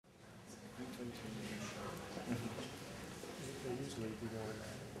usually do more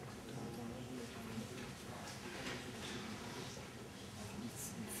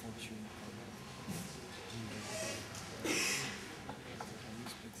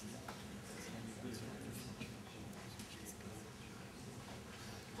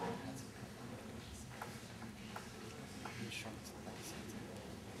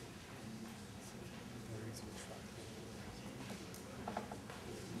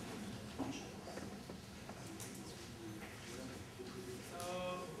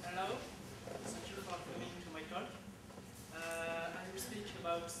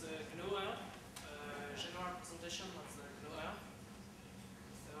about the GNU general presentation of the GNU.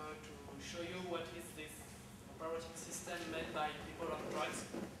 So to show you what is this operating system made by people on drugs,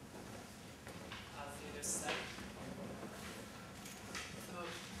 as it is said. So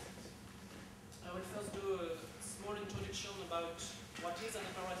I will first do a small introduction about what is an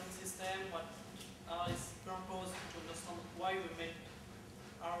operating system, what are its purpose, to understand why we made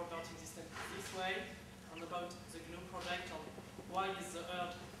our operating system this way, and about the GNU project and why is the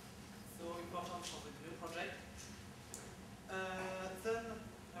Hurd so important for the GNU project. Then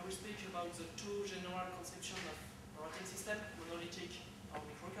I will speak about the two general conceptions of operating system, monolithic or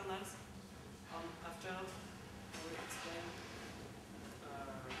microkernels. And after I will explain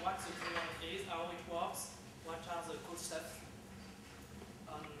what the GNU is, how it works, what are the cool stuff.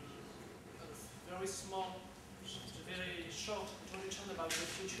 A very small, very short introduction about the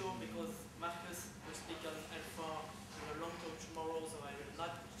future, because Marcus will speak on L4 in a long talk tomorrow, so I will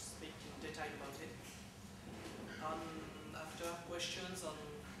not speak in detail about it. After questions on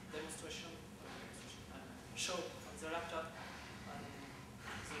demonstration, show on the laptop and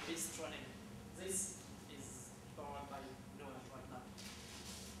the beast running. This is powered by GNU right now,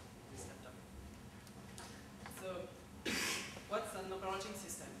 this laptop. So, what's an operating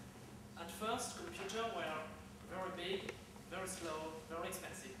system? At first, computers were very big, very slow, very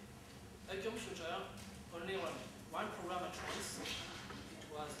expensive. A computer only ran one program at once. It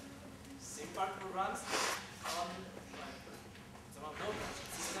was simple programs. There were no operating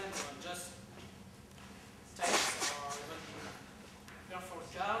systems, there were just text or even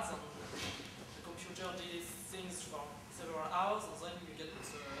perforate cards, and the computer did things for several hours, and then you get the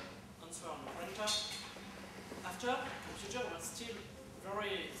answer on the printer. After, computers were still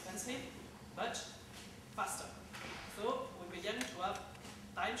very expensive, but faster. So we began to have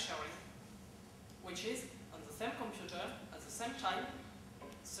time sharing, which is on the same computer at the same time,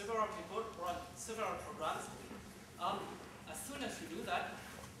 several people run several programs, and as soon as you do that,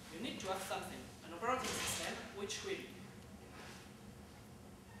 you need to have something, an operating system which will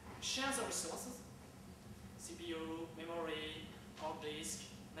share the resources, CPU, memory, hard disk,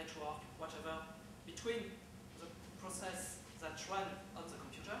 network, whatever, between the process that run on the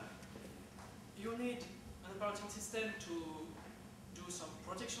computer. You need an operating system to do some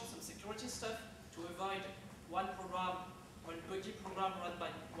protection, some security stuff, to avoid one buggy program run by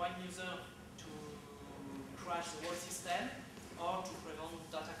one user to crash the whole system, or to prevent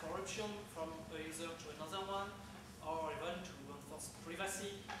data corruption from a user to another one, or even to enforce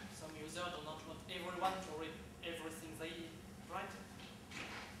privacy. Some users do not want everyone to read everything they write.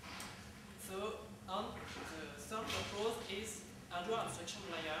 So, the third purpose is hardware abstraction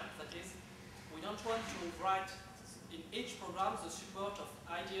layer. That is, we don't want to write in each program the support of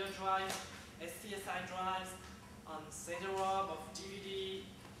IDE drives, SCSI drives, and CD-ROM, of DVD.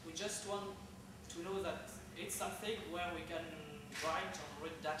 We just want to know that it's something where we can write and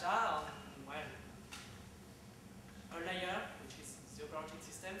read data, and well, a layer, which is the operating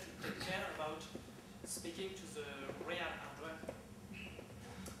system, to take care about speaking to the real hardware.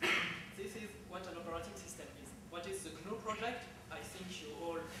 This is what an operating system is. What is the GNU project? I think you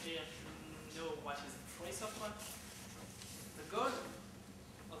all here know what is free software. The goal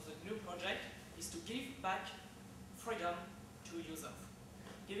of the GNU project is to give back freedom to users.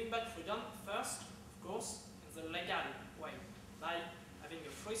 Giving back freedom first, of course, in the legal way, by having a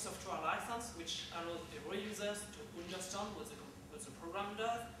free software license which allows every user to understand what the program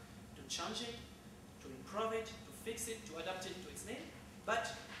does, to change it, to improve it, to fix it, to adapt it to its need. But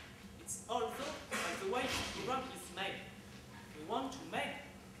it's also by the way the program is made. We want to make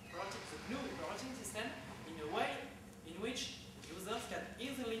the GNU operating system in a way in which users can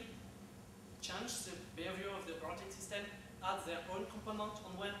easily change the behavior of the operating system, add their own component,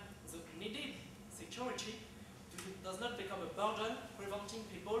 and when the needed security does not become a burden, preventing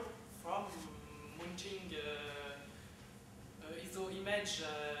people from mounting ISO image.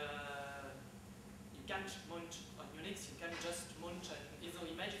 You can't mount on Unix, you can just mount an ISO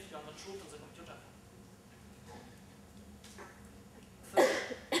image if you are not root on the computer. So,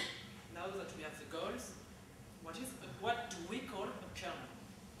 now that we have goals, what do we call a kernel?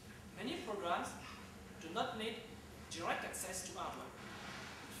 Many programs do not need direct access to hardware.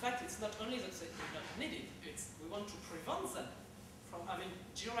 In fact, it's not only that they do not need it, we want to prevent them from having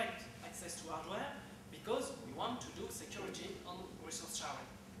direct access to hardware because we want to do security on resource sharing.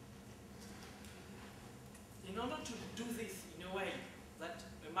 In order to do this in a way that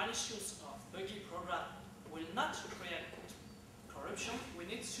a malicious or buggy program will not create corruption, we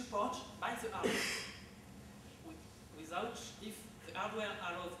need support by the hardware. Without, if the hardware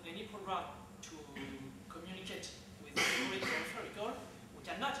allows any program to communicate with every peripheral, we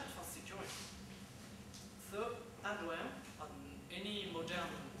cannot enforce security. So hardware on any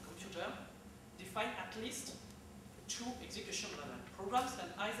modern computer define at least two execution levels. Programs can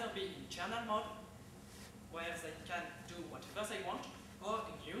either be in kernel mode, where they can do whatever they want, or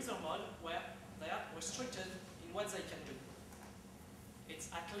in user mode, where they are restricted in what they can do. It's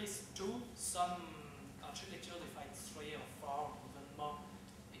at least two, some architecture defines 3 or 4, even more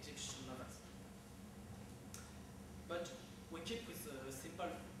execution levels. But we keep with the simple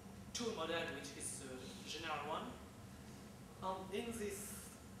 2 model, which is the general one. And in these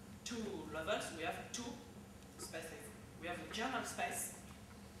 2 levels, we have 2 spaces. We have the kernel space,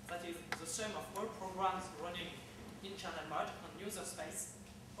 that is the sum of all programs running in kernel mode, and user space,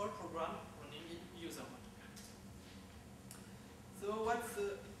 all programs running in user mode. So what's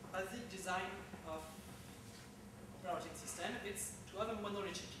the basic design of operating system? It's to have a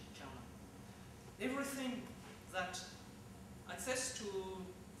monolithic kernel. Everything that access to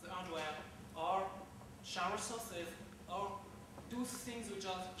the hardware or share resources or do things which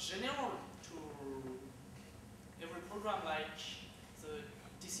are general to every program, like the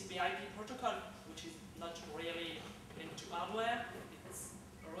TCP/IP protocol, which is not really linked to hardware. It's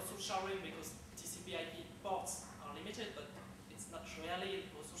a resource sharing because TCP/IP ports are limited, but it's not really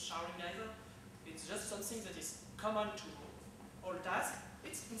resource sharing either. It's just something that is common to all tasks.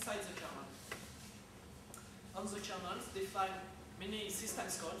 It's inside the kernel. On the kernels, define many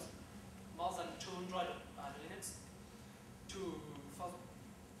systems calls, more than 200 Linux, for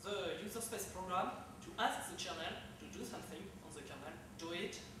the user space program to ask the kernel to do something on the kernel, do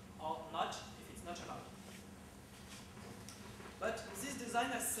it or not if it's not allowed. But this design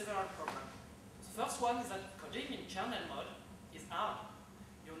has several problems. The first one is that coding in kernel mode is hard.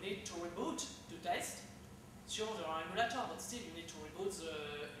 You need to reboot to test. Sure, there are emulators, but still you need to reboot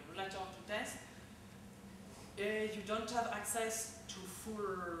the emulator to test. You don't have access to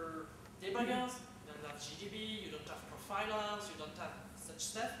full debuggers. You don't have GDB, you don't have profilers, you don't have such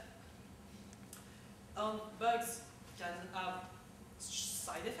stuff. And bugs can have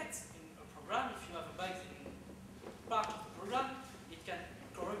side effects in a program. If you have a bug in part of the program, it can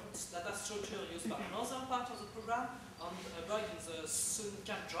corrupt data structure used by another part of the program, and a bug in the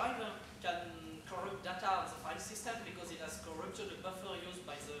SUNCAT driver can corrupt data of the file system because it has corrupted the buffer used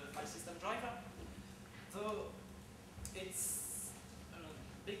by the file system driver. So it's a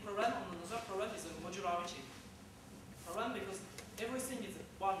big problem, and another problem is the modularity problem, because everything is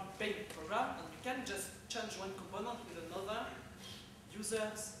one big program, and you can just change one component with another.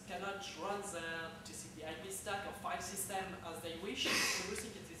 Users cannot run their TCP/IP stack or file system as they wish.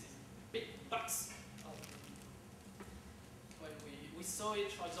 Everything is this big box. Well, we saw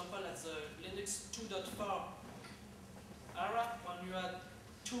it, for example, at the Linux 2.4 era, when you had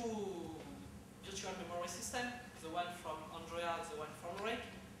 2 virtual memory systems, the one from Andrea, the one from Rick,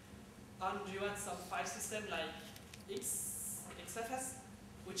 and you had some file system like XFS,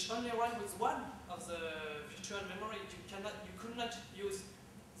 which only run with one of the virtual memory. You could not use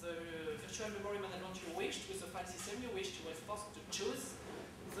the virtual memory management you wished with the file system you wished. You were forced to choose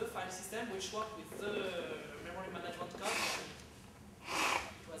the file system which worked with the memory management code.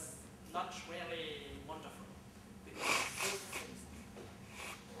 It was not really wonderful.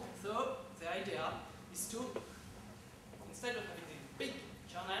 So the idea is to, instead of having a big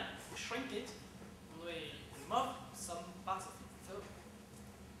kernel, we shrink it and we remove some parts of it. So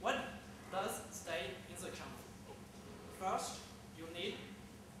what does stay in the kernel? First, you need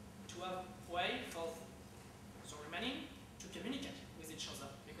to have a way for the remaining to communicate with each other,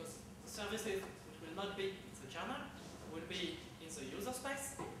 because the services which will not be in the kernel will be in the user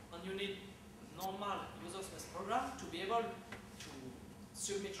space, and you need normal user space program to be able to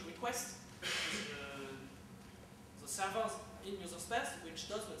submit requests to the servers in user space, which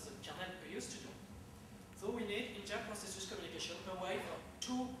does what the kernel used to do. So we need inter-processus communication, a way for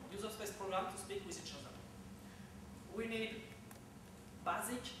 2 user space programs to speak with each other. We need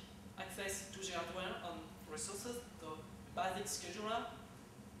basic access to the hardware and resources, the basic scheduler.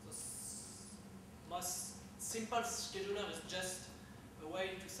 The most simple scheduler is just a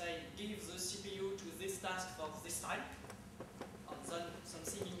way to say give the CPU to this task for this time, and then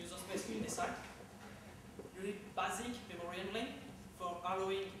something in user space will decide. You need basic memory handling for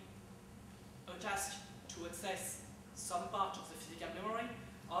allowing a task to access some part of the physical memory,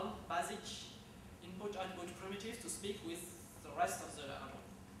 and basic input-output primitives to speak with the rest of the hardware.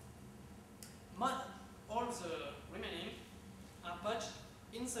 All the remaining are put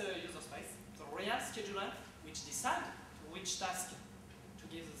in the user space, the real scheduler which decides which task to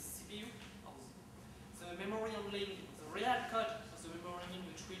give the CPU, or the memory handling, the real code of the memory handling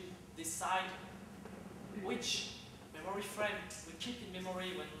which will decide which memory frame we keep in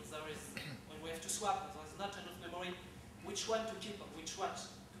memory when we have to swap, when there is not enough memory, which one to keep and which one to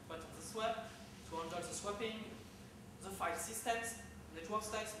put on the swap, to handle the swapping, the file systems, network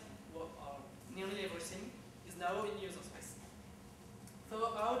stacks, nearly everything is now in user space. So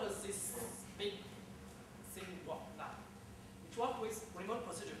how does this big thing work now? It works with remote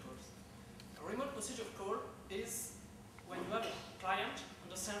procedure calls. A remote procedure call is when you have a client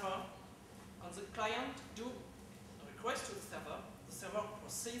and a server, and the client do a request to the server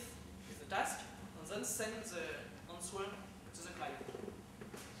proceeds with the task, and then sends the answer to the client.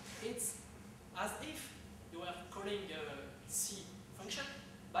 It's as if you are calling a C function,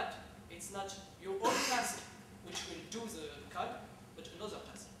 but it's not your own task which will do the code, but another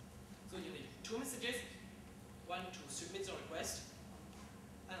task. So you need two messages, one to submit the request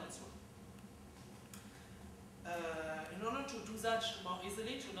and answer. In order to do that more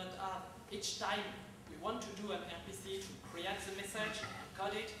easily, to not have each time we want to do an RPC to create the message,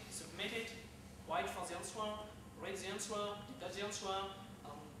 code it, submit it, wait for the answer, read the answer, debug the answer,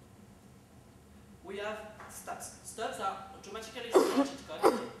 we have stubs. Stubs are automatically generated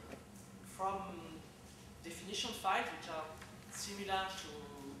code from definition files, which are similar to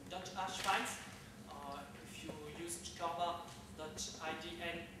 .hash files, if you use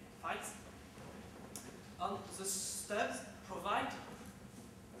java.idn files. And the stubs provide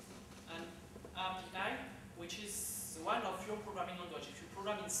an API, which is the one of your programming language. If you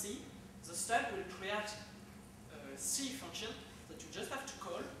program in C, the stub will create a C function that you just have to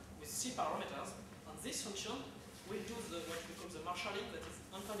call with C parameters. This function will do what we call the marshalling, that is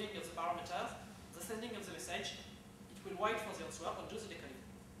encoding of the parameters, the sending of the message. It will wait for the answer and do the decoding.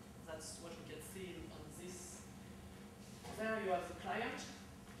 That's what we can see on this. There you have the client.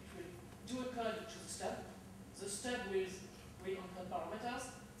 It will do a code to the stub. The stub will encode parameters,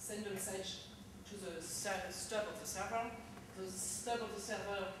 send a message to the stub of the server. The stub of the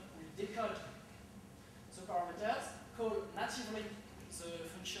server will decode the parameters, call natively the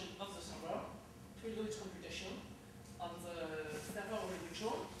function of the server, will do its computation, and the server will be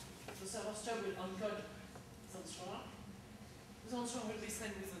true. The server stub will encode the answer. The answer will be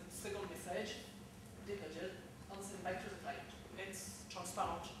sent with a second message, decoded, and sent back to the client. It's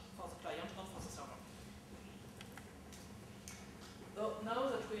transparent for the client and for the server. So now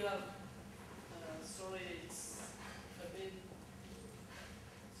that we have, sorry, it's a bit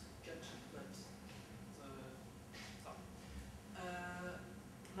cut, but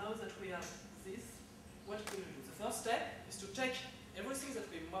now that we have this, what we will do? The first step is to take everything that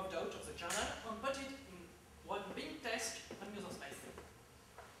we moved out of the kernel and put it in one big task on user space.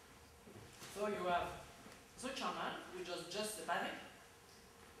 So you have the kernel, which is just the basic,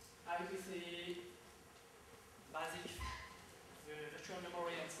 IPC, basic virtual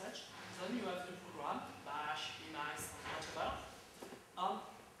memory and such. Then you have the program, bash, emacs, and whatever, and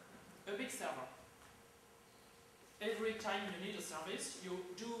a big server. Every time you need a service, you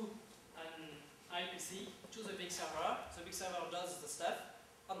do an IPC to the big server does the stuff,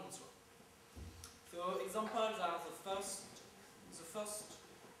 and so on. So examples are the first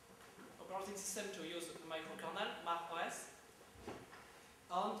operating system to use the microkernel, MacOS,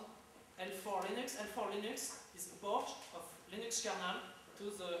 and L4 Linux. L4 Linux is a port of Linux kernel to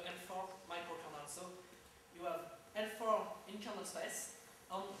the L4 microkernel. So you have L4 in kernel space,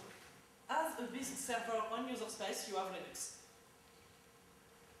 and as a basic server on user space, you have Linux.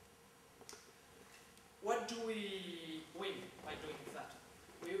 What do we win by doing that?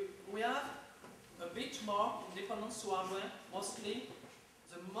 We have a bit more independence to hardware. Mostly,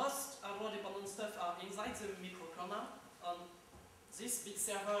 the most hardware dependent stuff are inside the microkernel, and this big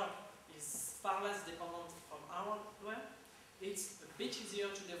server is far less dependent from hardware. It's a bit easier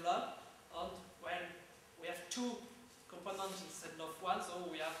to develop, and well, we have two components instead of one, so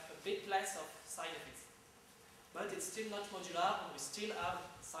we have a bit less of side effects. But it's still not modular, and we still have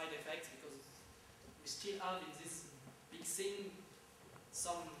side effects because we still have in this big thing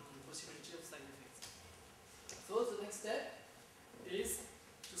some possibility of side effects. So the next step is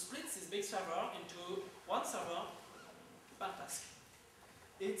to split this big server into one server per task.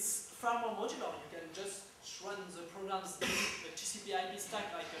 it's far more modular. You can just run the programs in the TCP/IP stack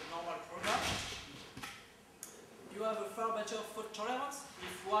like a normal program. You have a far better fault tolerance.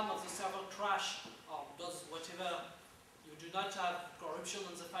 If one of the server crash or does whatever, you do not have corruption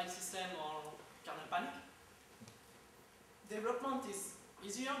on the file system or kernel panic. Development is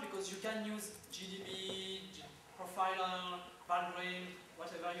easier because you can use GDB, profiler, Valgrind,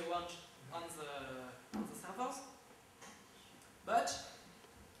 whatever you want on the servers. But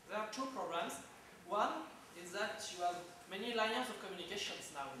there are two problems. One is that you have many layers of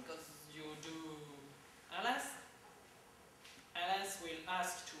communications now because you do LS. LS will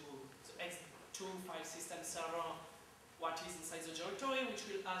ask to the X2 file system server what is inside the directory, which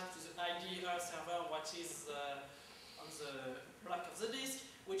will ask to the IDE server what is on the block of the disk,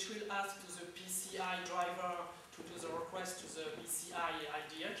 which will ask to the PCI driver to do the request to the PCI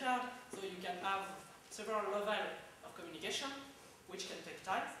IDE card. So you can have several levels of communication, which can take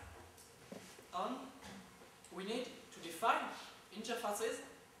time. And we need to define interfaces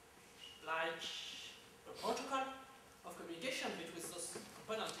like a protocol of communication between those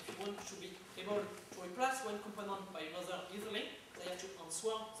components. If you want to be able to replace one component by another easily, they have to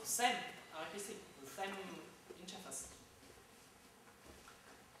answer the same RPC, the same interface.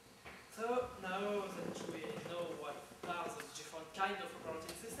 So now that we know what are the different kinds of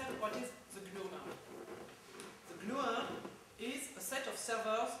operating systems, what is the GNU? The GNU is a set of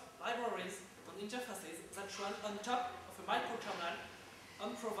servers, libraries, and interfaces that run on top of a microkernel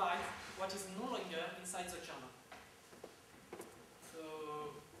and provide what is no longer inside the kernel. So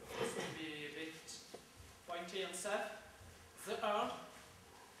this will be a bit pointy and stuff. The Hurd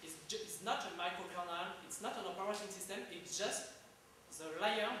is not a microkernel, it's not an operating system, it's just the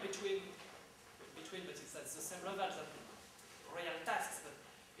layer between but it's at the same level as real tasks, but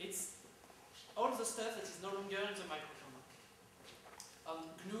it's all the stuff that is no longer in the microkernel.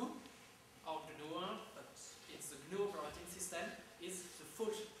 GNU, or GNU, but it's the GNU operating system, is the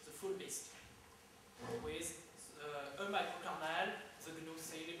full beast. With a microkernel, the GNU C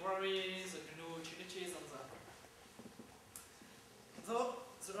libraries, the GNU utilities, and that. So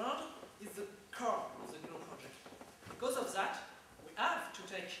the Hurd is the core of the GNU project. Because of that, we have to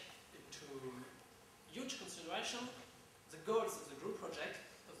take into huge consideration the goals of the GNU project,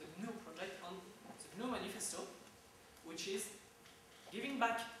 and the GNU manifesto, which is giving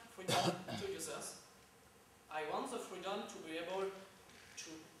back freedom to users. I want the freedom to be able to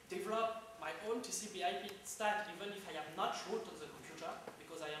develop my own TCP/IP stack even if I am not root on the computer,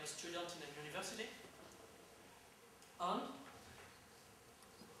 because I am a student in a university. And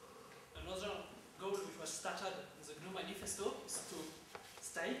another goal which was started in the GNU manifesto is to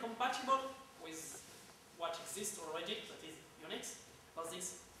stay compatible with what exists already, that is Unix,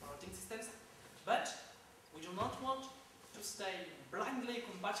 POSIX, operating systems, but we do not want to stay blindly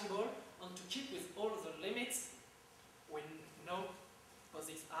compatible and to keep with all the limits we know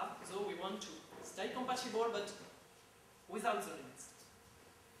POSIX have. So we want to stay compatible, but without the limits.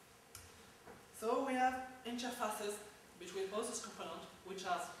 So we have interfaces between all those components, which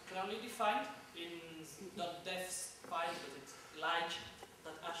are clearly defined in .def files, but it's like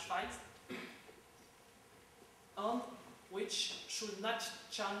 .hash files, and which should not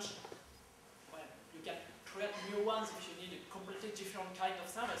change. Well, you can create new ones if you need a completely different kind of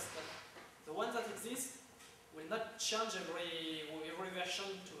service, but the ones that exist will not change every version.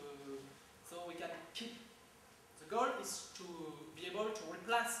 So we can keep. The goal is to be able to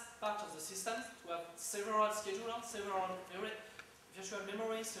replace part of the systems, to have several schedulers, several virtual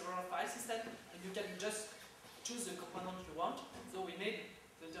memory, several file systems, and you can just choose the component you want. So we need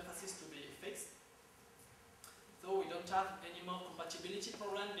the interfaces to be fixed. So we don't have any more compatibility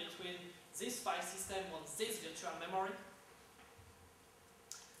problem between this file system and this virtual memory.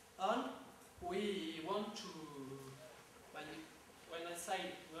 And we want to, when I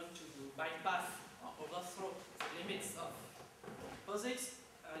say we want to bypass or overthrow the limits of POSIX,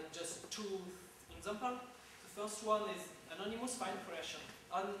 just two examples. The first one is anonymous file creation.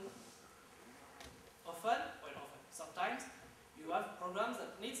 And sometimes you have programs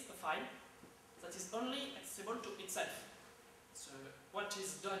that needs a file that is only accessible to itself. So what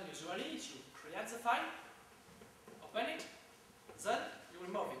is done usually is you create the file, open it, then you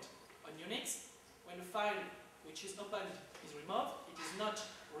remove it. On Unix, when a file which is opened is removed, it is not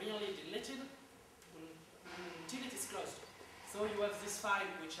really deleted until it is closed. So you have this file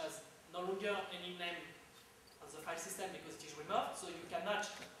which has no longer any name on the file system because it is removed, so you cannot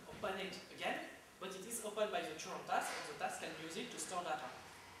open it again, but it is opened by the current task, and the task can use it to store data.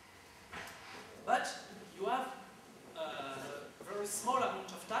 But you have a very small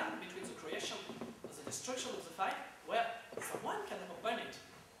amount of time between the creation and the destruction of the file where someone can open it.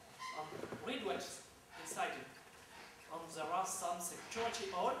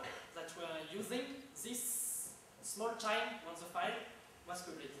 exactly all that were using this small time when the file was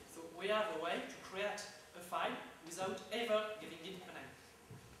public. So we have a way to create a file without ever giving it a name.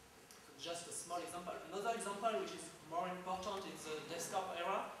 So just a small example. Another example which is more important in the desktop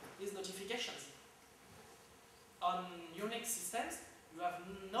era is notifications. On Unix systems, you have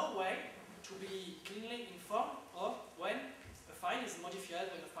no way to be cleanly informed of when a file is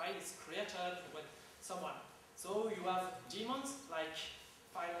modified, when a file is created, when someone. So you have daemons like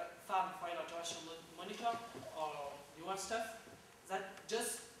FAM, File Alteration Monitor, or newer stuff that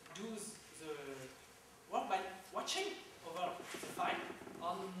just do the work by watching over the file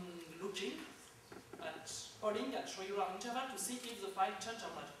and looking and polling at regular interval to see if the file changed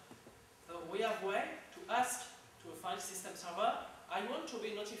or not. So we have a way to ask to a file system server, I want to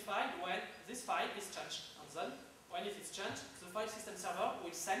be notified when this file is changed. And then, when it is changed, the file system server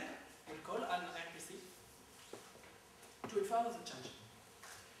will call an RPC to inform the change.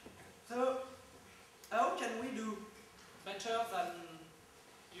 So, how can we do better than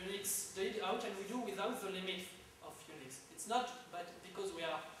Unix did? How can we do without the limit of Unix? It's not but because we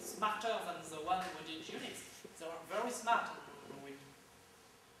are smarter than the one who did Unix. They are very smart.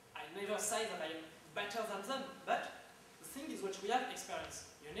 I never say that I am better than them, but the thing is what we have experienced.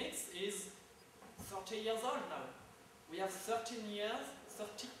 Unix is 30 years old now. We have 30 years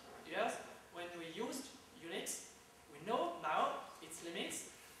when we used Unix. We know now its limits,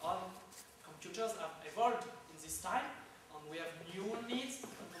 and computers have evolved in this time, and we have new needs on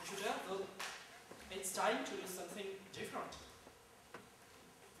computers, so it's time to do something different.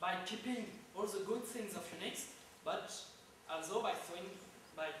 By keeping all the good things of Unix, but also by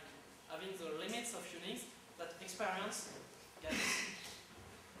having the limits of Unix that experience gets.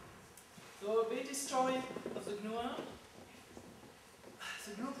 So a bit history of the GNU.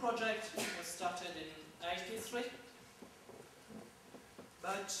 The GNU project was started in 1983,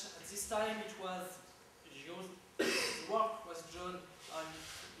 but at this time it was the work was done on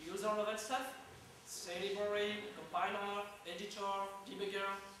user level stuff, say library, compiler, editor, debugger,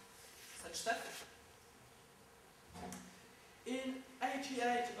 such stuff. In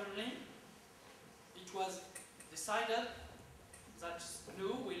 1988 only, it was decided that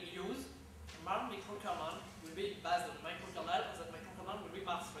GNU will use MAR microkernel, will be based on microkernel, and that microkernel will be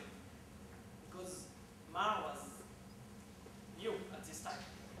MAR3. Because MAR was new at this time.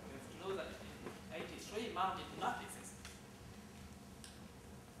 We have to know that in 1983, MAR did not exist.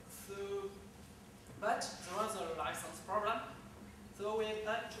 So, but there was a license problem, so we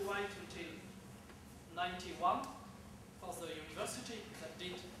had to wait until 1991 for the university that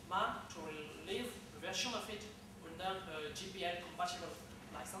did MAR to release a version of it under a GPL compatible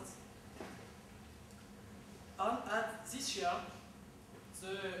license. And this year,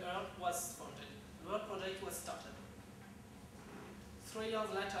 the Hurd was founded. The Hurd project was started. 3 years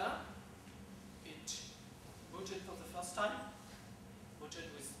later, it booted for the first time, booted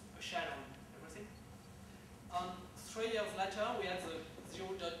with a shell and everything. And 3 years later, we had the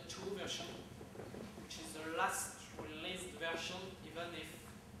 0.2 version, which is the last released version, even if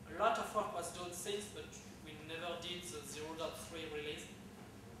a lot of work was done since, but we never did the 0.3 release.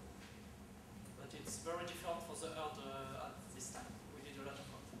 But it's very different for the Hurd at this time. We did a lot of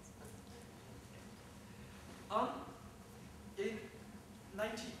work. In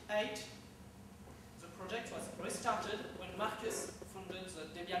 1998, the project was restarted when Marcus founded the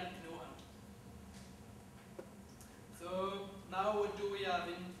Debian GNU Hurd. So now what do we have?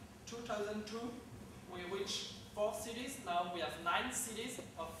 In 2002, we reached 4 CDs. Now we have 9 CDs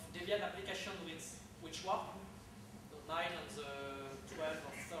of Debian application which work. So 9 on the 12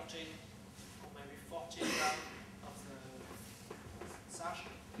 or 13 or maybe 14 of the Sarge.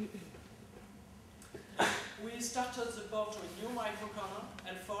 We started the port to a new microkernel,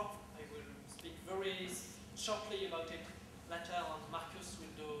 L4. I will speak very shortly about it later, and Marcus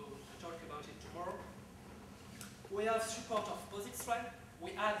will talk about it tomorrow. We have support of POSIX thread.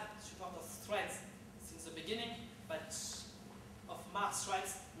 We had support of threads since the beginning, but of MAR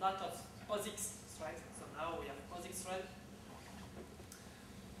threads, not of POSIX threads. So now we have POSIX thread.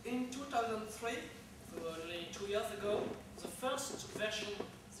 In 2003, so only 2 years ago, the first version,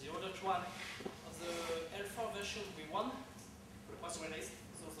 0.1, of the L4 version we won was released.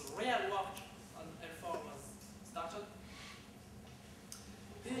 So the real work on L4 was started.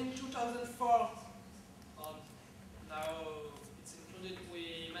 In 2004, now it's included,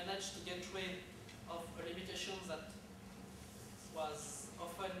 we managed to get rid of a limitation that was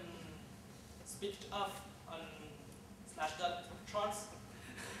often speaked of on /dot trolls,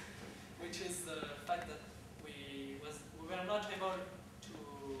 which is the fact that we were not able to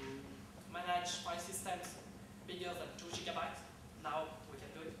manage file systems bigger than 2 GB. Now with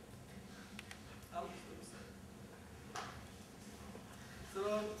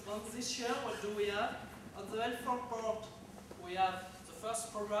on this year, what do we have? On the L4 port, we have the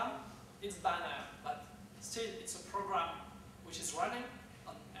first program. It's banner, but still it's a program which is running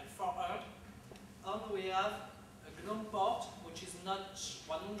on L4 Hurd. And we have a GNU port, which is not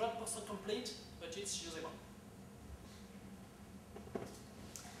 100% complete, but it's usable.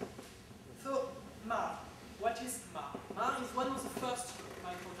 So, MAR. What is MAR? MAR is one of the first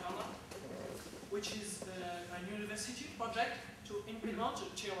microkernel, which is a university project to implement a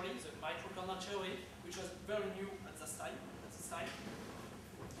theory, the microkernel theory, which was very new at this time.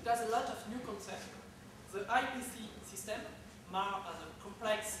 It has a lot of new concepts. The IPC system, MAR has a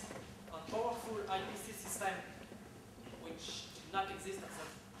complex and powerful IPC system which did not exist at that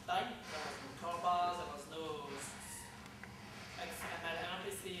time. There was no CORBA, there was no XML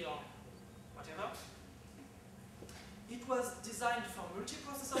IPC or whatever. It was designed for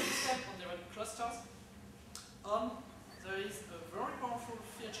multiprocessor system on different clusters. There is a very powerful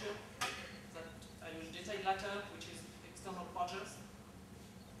feature that I will detail later, which is external projects.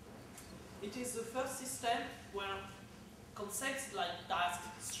 It is the first system where concepts like task,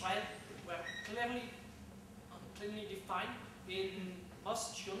 thread were clearly defined in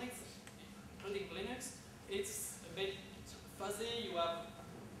most Unix, including Linux. It's a bit fuzzy. You have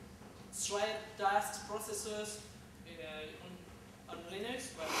thread, tasks, processors on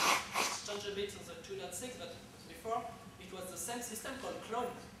Linux. Well, it's changed a bit on the 2.6, but before it was the same system called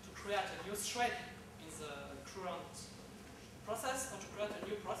clone to create a new thread in the current process or to create a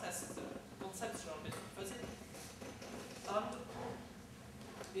new process. The concepts are a bit fuzzy. And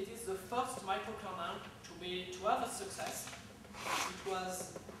it is the first microkernel to have a success. It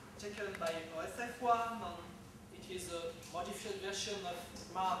was taken by OSF1, and it is a modified version of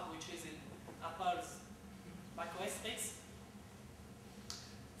MAR, which is in Apple's Mac OS X.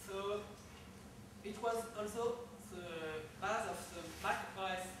 So it was also the base of the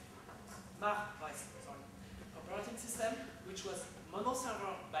MAR operating system, which was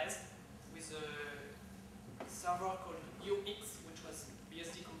mono-server based with a server called UX, which was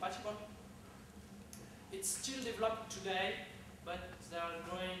BSD compatible. It's still developed today, but they are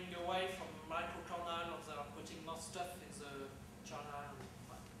going away from microkernel, or they are putting more stuff in the kernel.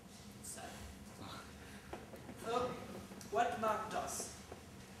 It's sad. So, what MAR does?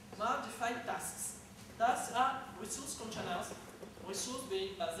 MAR defines tasks. Tasks are resource containers, resource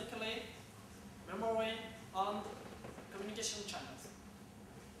being basically memory and communication channels.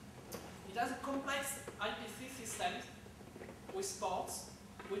 It has a complex IPC system with ports,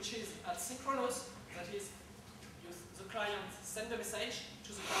 which is asynchronous. That is, the client sends a message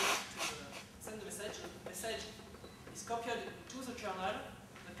to the client send the message is copied to the kernel.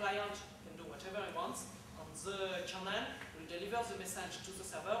 The client can do whatever he wants, and the kernel will deliver the message to the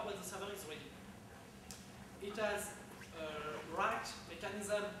server when the server is ready. It has a write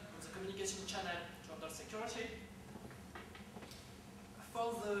mechanism on the communication channel to handle security.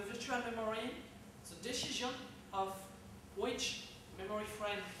 For the virtual memory, the decision of which memory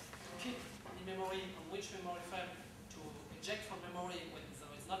frame to keep in memory and which memory frame to eject from memory when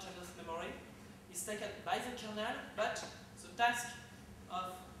there is not enough memory is taken by the kernel, but the task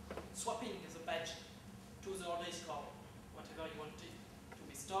of swapping the page to the hard disk or whatever you want it to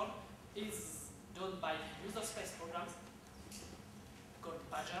be stored is done by user space programs called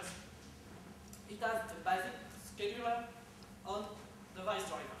pages. It has the basic scheduler and device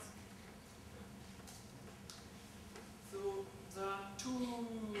drivers. So there are two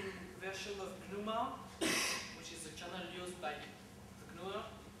versions of GNU, which is the kernel used by the GNUer.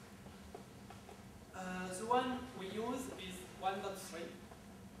 The one we use is 1.3.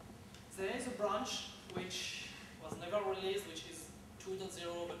 There is a branch which was never released, which is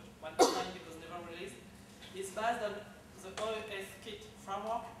 2.0, but 1.9 because never released. It's based on the OS kit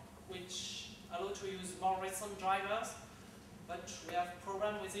framework, which allows to use more recent drivers, but we have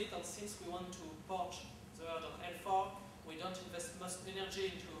problem with it, and since we want to port the Hurd on L4, we don't invest much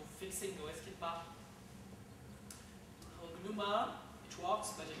energy into fixing the OS kit bar. On GNU, it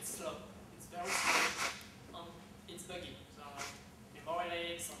works, but it's slow. It's very slow, and it's buggy. There are memory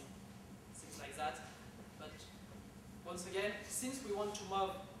leaks and things like that. But once again, since we want to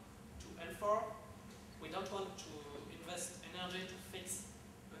move to L4, we don't want to invest energy to fix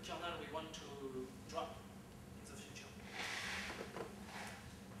the kernel we want to drop in the future.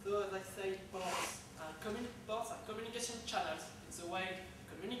 So as I say, ports are communication channels. It's a way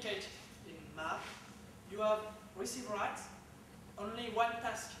to communicate in MAR. You have receive write. Only one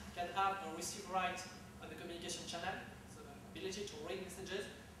task can have a receive write on the communication channel, so the ability to read messages,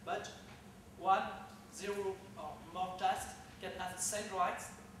 but 1, 0 or more tasks can have send writes,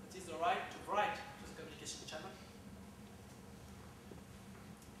 that is the right to write to the communication channel.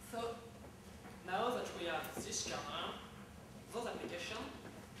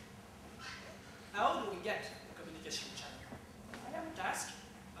 get a communication channel? I have a task.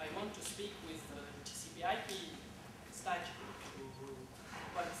 I want to speak with the TCP/IP stack to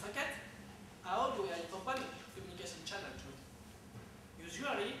one socket. How do I open a communication channel to it?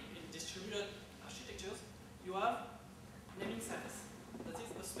 Usually, in distributed architectures, you have naming service. That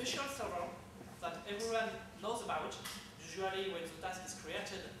is a special server that everyone knows about. Usually, when the task is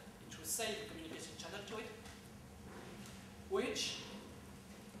created, it will say the communication channel to it, which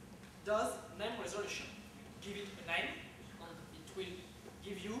does name resolution. You give it a name, and it will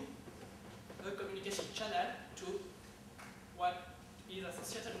give you a communication channel to what is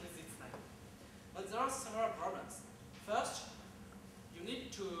associated with its name. But there are several problems. First, you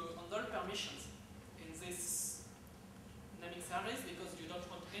need to handle permissions in this naming service because you don't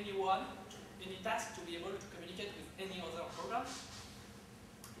want any task to be able to communicate with any other program.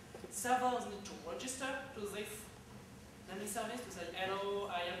 Servers need to register to this naming service to say, hello,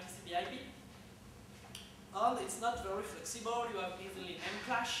 I am TCP/IP. And it's not very flexible. You have easily name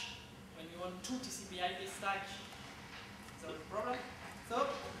clash. When you want two TCP/IP stack, there's a problem. So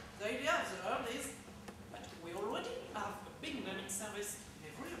the idea of the Hurd is that we already have a big naming service in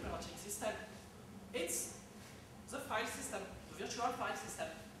every operating system. It's the file system, the virtual file system.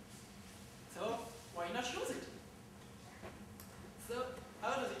 So why not use it? So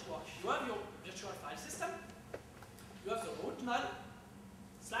how does it work? You have your virtual file system. You have the root node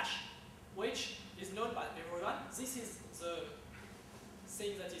 / which is known by everyone. This is the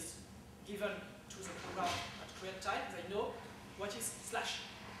thing that is given to the program at create time. They know what is /.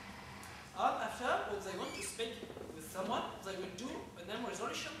 And after, when they want to speak with someone, they will do a name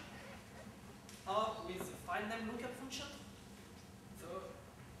resolution with the file name lookup function,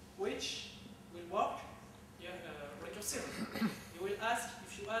 which will work recursively. You will ask,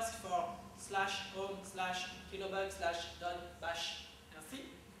 if you ask for /home/kilobug/done/bash rc, if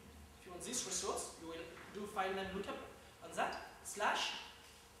you want this resource, you will do file name lookup on that. You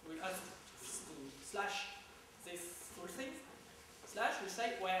will ask to / these full things. / will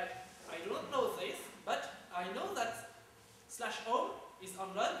say, well, I do not know this, but I know that /home is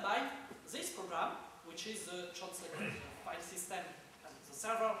handled by this program, which is the translator, the file system, and the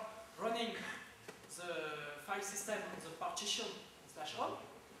server running the file system on the partition /home,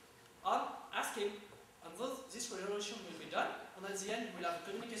 and ask him, and this resolution will be done, and at the end we'll have a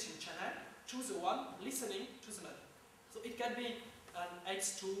communication channel to the one listening to the node. So it can be an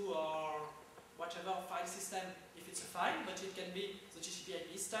X2 or whatever file system if it's a file, but it can be the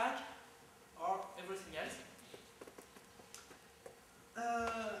TCP/IP stack or everything else.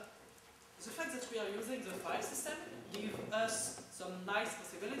 The fact that we are using the file system gives us some nice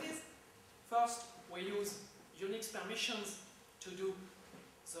possibilities. First, we use Unix permissions to do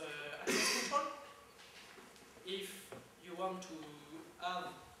the access control. If you want to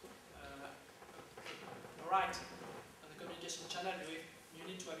have a right on the communication channel, you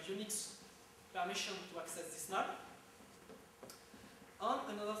need to have Unix permission to access this node. And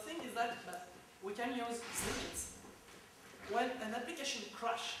another thing is that we can use limits. When an application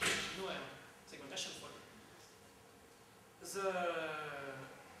crashes, segmentation fault,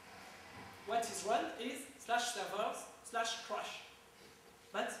 what is run is /servers/crash.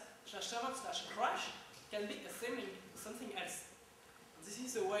 But /servers/crash can be assuming something else. And this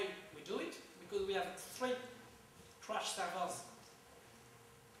is the way we do it, because we have 3 crash servers.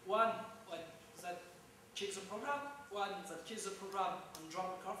 One that kills the program, one that kills the program and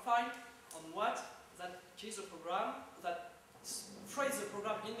drop a core file, and one that kills the program, that frees the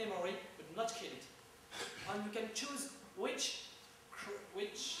program in memory but not kill it. And you can choose which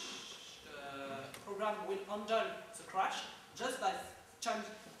program will handle the crash just by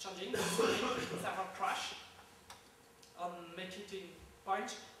changing the server crash and make it in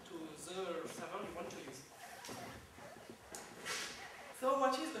point to the server you want to use. So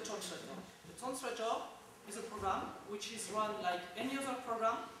what is the translator? The translator is a program which is run like any other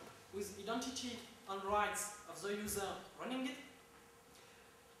program with identity and rights of the user running it,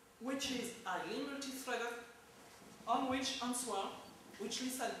 which is highly multi-threaded, on which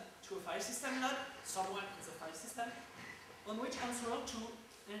listen to a file system node, somewhere in the file system, on which answer to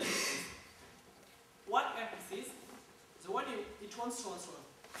RPCs. What RPCs? The one it wants to answer.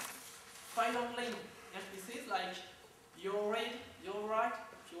 File handling RPCs like your read, your write,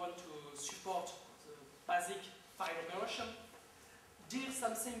 if you want to support the basic file operation. Deal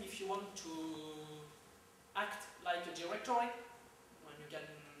something if you want to act like a directory, when you can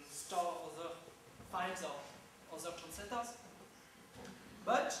store other files or other translators.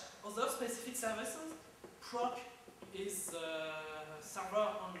 But other specific services, proc is server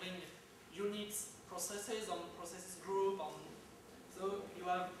handling Unix processes and processes group, and so you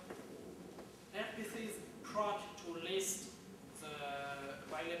have RPCs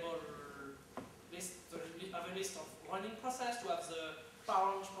running process, to have the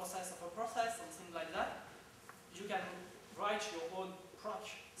parent process of a process, something like that. You can write your own proc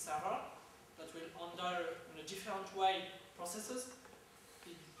server that will handle in a different way processes.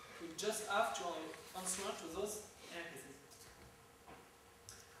 It will just have to answer to those RPCs.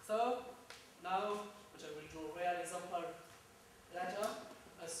 So now, which I will do a real example later,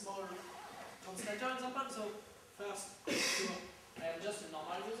 a small translator example. So first, I am just a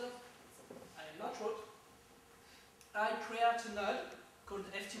normal user. I am not root. I create a node called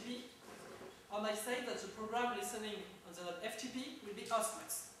FTP, and I say that the program listening on the node FTP will be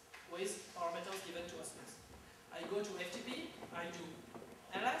hostmax with parameters given to hostmax. I go to FTP, I do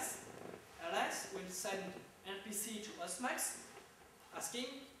ls. ls will send RPC to hostmax asking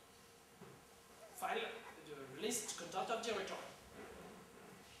file the list content of directory.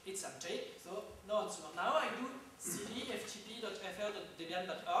 It's empty, so no answer. Now I do cd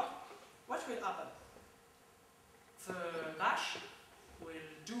ftp.fr.debian.org. What will happen? The bash will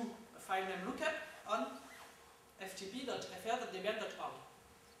do a file name lookup on ftp.fr.debian.org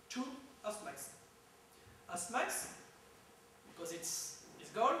to hostmax. Hostmax, because it's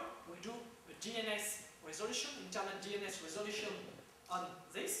its goal, will do a DNS resolution, internet DNS resolution on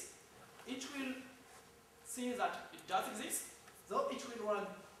this. It will see that it does exist, so it will run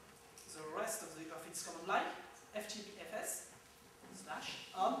the rest of its command line, ftpfs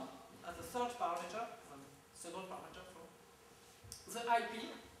 / on as the third parameter, the second parameter for the IP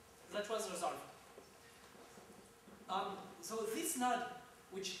that was resolved. So this node,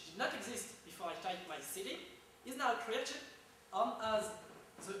 which did not exist before I typed my CD, is now created as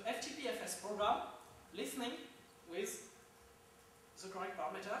the FTPFS program listening with the correct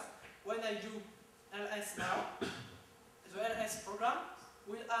parameters. When I do ls now, the ls program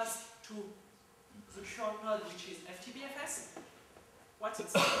will ask to the current node, which is FTPFS, what's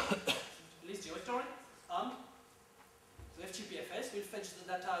inside list directory, and the FTPFS will fetch the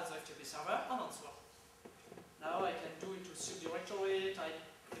data as the FTP server and answer. Now I can do it to subdirectory, type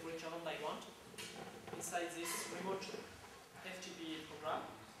every command I want inside this remote FTP program.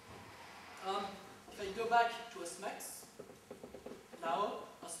 If I go back to hostmax, now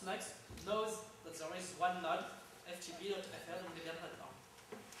hostmax knows that there is one node, ftp.fr.debian.org.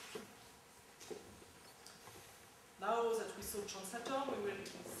 Now that we saw translator, we will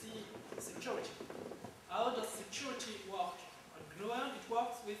see security. How does security work on GNU? It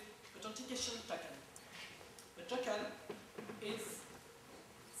works with authentication token. A token is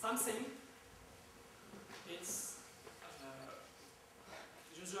something, it's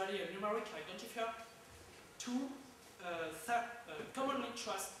usually a numeric identifier to a commonly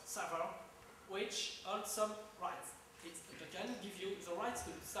trusted server which holds some rights. It's a token gives you the rights to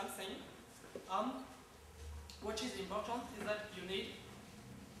do something. What is important is that you need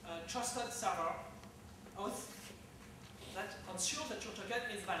a trusted server host that ensures that your token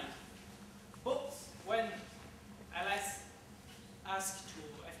is valid. Both when ls asks to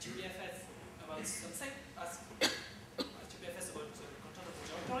FTPFS about something, ask FTPFS about the content of the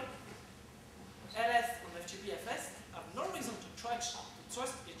directory, ls and FTPFS have no reason to trust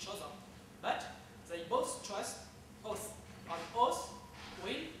each other, but they both trust host, and host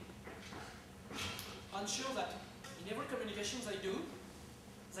will ensure that in every communication they do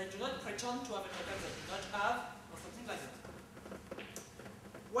not pretend to have a token they do not have, or something like that.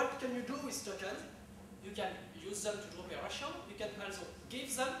 What can you do with tokens? You can use them to do operation. You can also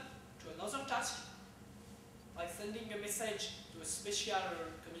give them to another task, by sending a message to a special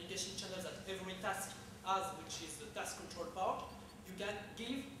communication channel that every task has, which is the task control part. You can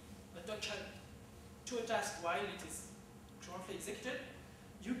give a token to a task while it is currently executed.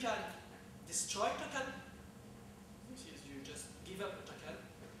 You can destroy token, which is you just give up a token.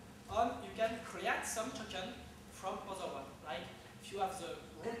 You can create some token from other one. Like if you have the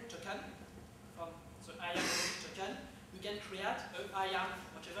root token from the IAM root token, you can create a IAM,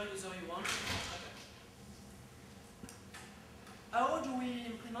 whatever user you want, token. How do we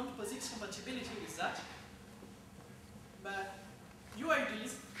implement POSIX compatibility with that? But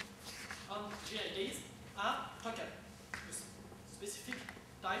UIDs and GIDs are token, a specific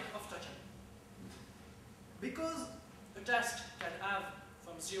type of token. Because a task can have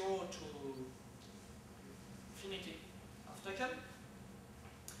from 0 to infinity of token,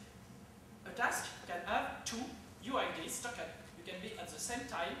 a task can have two UIDs token. You can be at the same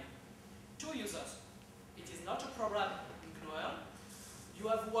time two users. It is not a problem in GNU. You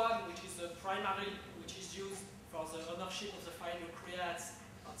have one which is the primary, which is used for the ownership of the file you create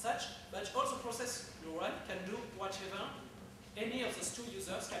and such, but all the process you run can do whatever any of those two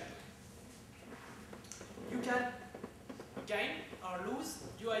users can do. You can gain or lose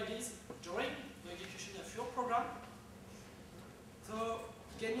UIDs during the execution of your program. So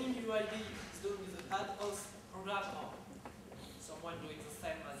getting UID is done with the add-os program or someone doing the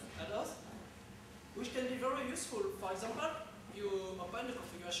same as add-os, which can be very useful. For example, you open the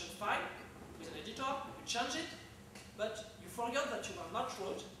configuration file with an editor, you change it, but you forgot that you are not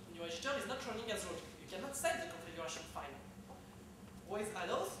root, and your editor is not running as root. You cannot save the configuration file. With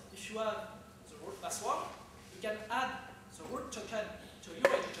add-os, if you have the root password, you can add the root token to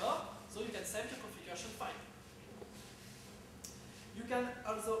your editor, so you can save the configuration file. You can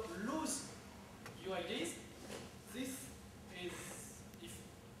also lose UIDs. This is if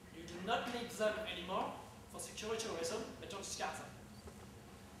you do not need them anymore for security reasons, better discard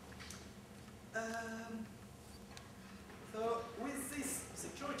them. So with this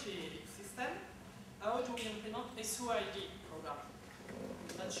security system, how do we implement SUID program?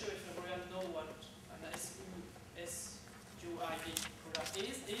 I'm not sure if everyone knows what an SUID program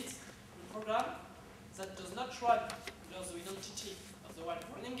is. It's a program that does not run under the identity of the one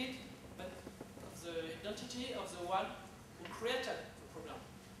running it, but of the identity of the one who created the program.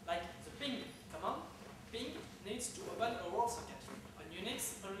 Like the ping command, ping needs to open a raw socket. On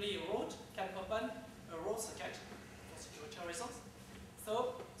Unix, only root can open a raw socket for security reasons.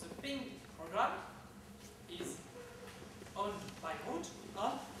 So the ping program is owned by root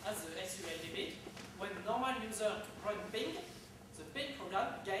and as the SUID bit. When normal user run ping, the ping program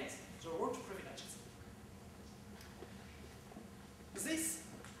gains the root privileges. This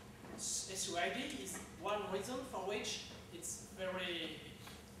SUID is one reason for which it's very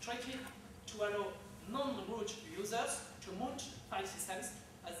tricky to allow non-root users to mount file systems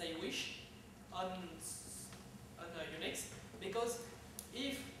as they wish on Unix, because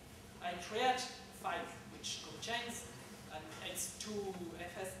if I create a file which contains an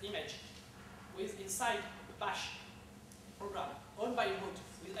x2fs image with inside bash program owned by root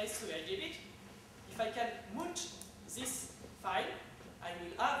with SUID bit, if I can mount this file, I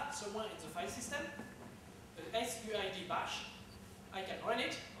will have somewhere in the file system an SUID bash. I can run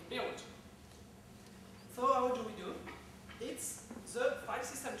it on the root. So how do we do? It's the file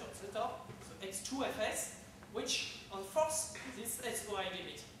system translator, the x2fs, which enforces this SUID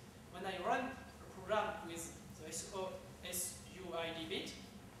bit. When I run a program with the SUID bit,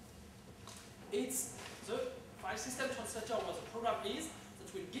 it's the file system translator where the program is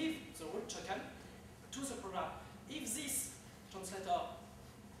that will give the root token to the program. If this translator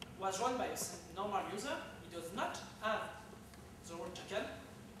was run by a normal user, it does not have the root token,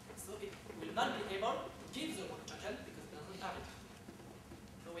 so it will not be able to give the root token because it doesn't have it.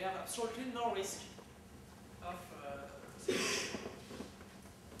 So we have absolutely no risk of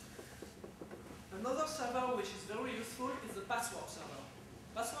Another server which is very useful is the password server.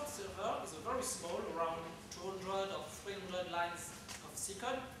 Password server is a very small, around 200 or 300 lines of C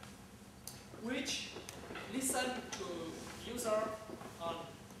code, which listen to user on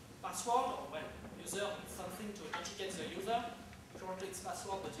password, or when user needs something to authenticate the user. Currently it's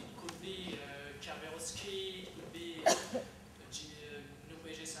password, but it could be Kerberos key, it could be a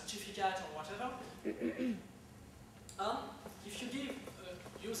GNU certificate or whatever. If you give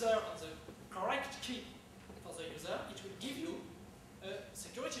a user on the correct key for the user, it will give you a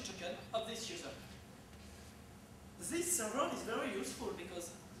security token of this user. This server is very useful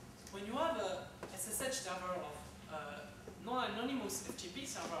because when you have a SSH server of non-anonymous FTP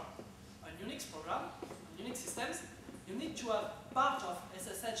server on Unix program, on Unix systems, you need to have part of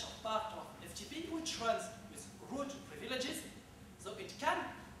SSH or part of FTP which runs with root privileges, so it can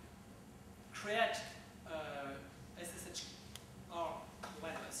create SSH or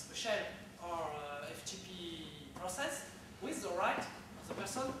a shell or FTP process with the right of the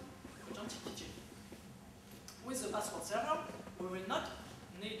person authenticated. With the password server, we will not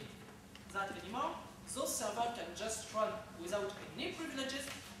need that anymore. Those servers can just run without any privileges,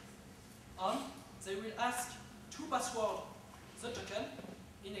 and they will ask to password the token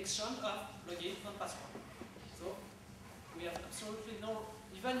in exchange of login and password. So we have absolutely no,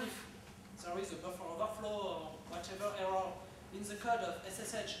 even if there is a buffer overflow or whatever error in the code of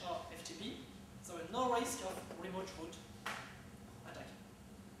SSH or FTP, there is no risk of remote root attack.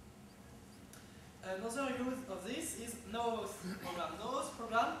 Another use of this is NOS program. NOS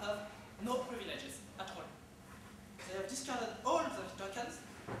program have no privileges at all. They have discarded all the tokens,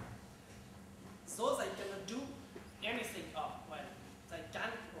 so they cannot do anything. They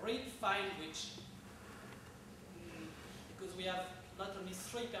can read file which, because we have not only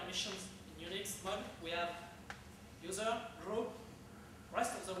 3 permissions in Unix mode, we have user, group,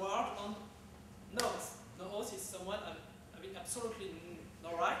 rest of the world, and nodes. Nodes is someone having absolutely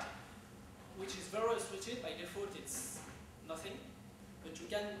no right, which is very restricted. By default, it's nothing, but you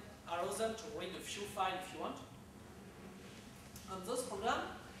can allow them to read a few files if you want. And those programs,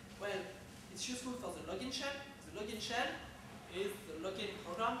 well, it's useful for the login shell. The login shell is the login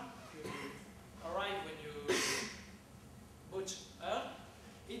program you arrive when you boot Hurd.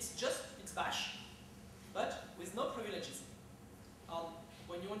 It's bash, but with no privileges.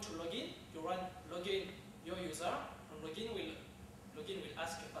 When you want to log in, you run login your user, and login will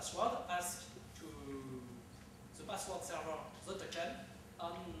ask a password, ask to the password server the token,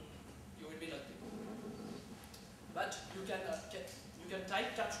 and you will be logged in. But you can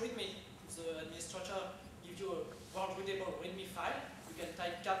type cat readme. If the administrator gives you a word readable readme file, you can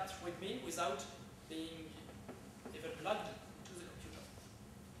type cat readme without being even logged into the computer.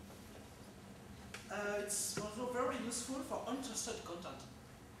 It's also very useful for untrusted content.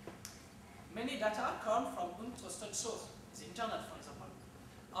 Many data come from untrusted source, the internet for example.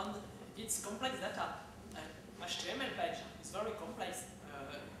 And it's complex data. HTML page is very complex.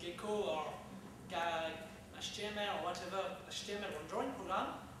 Gecko or HTML or whatever HTML rendering program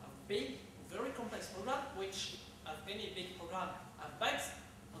are big, very complex program which, as any big program, have bugs,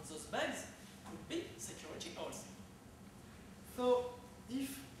 and those bugs could be security holes. So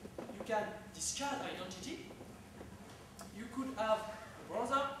if you can discard identity, you could have a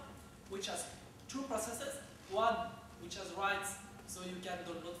browser which has two processes, one which has writes so you can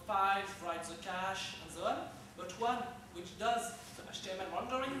download files, write the cache, and so on, but one which does the HTML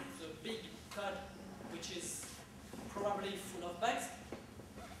rendering, the big code which is probably full of bugs,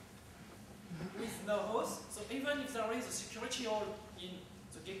 with no host. So even if there is a security hole in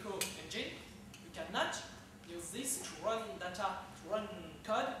the Gecko engine, you cannot use this to run data, to run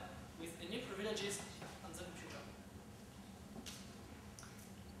code with any privileges on the computer.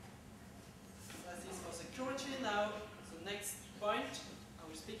 That is for security. Now, the next point I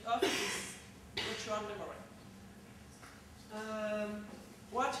will speak of is virtual memory.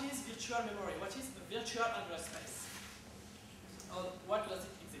 What is virtual memory? What is a virtual address space? Or what does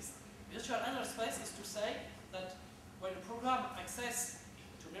it exist? Virtual address space is to say that when a program accesses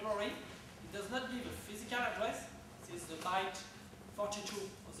to memory, it does not give a physical address. This is the byte 42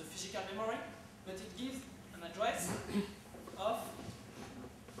 of the physical memory, but it gives an address of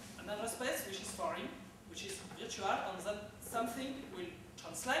an address space which is foreign, which is virtual, and then something will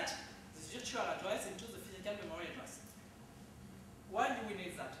translate this virtual address into the physical memory address. Why do we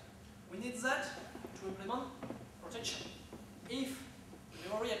need that? We need that to implement protection. If the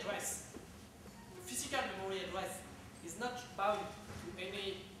memory address, the physical memory address, is not bound to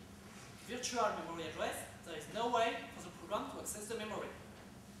any virtual memory address, there is no way for the program to access the memory.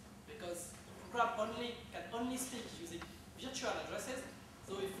 Because the program can only speak using virtual addresses,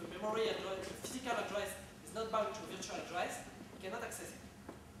 so if the memory address, the physical address is not bound to a virtual address, it cannot access it.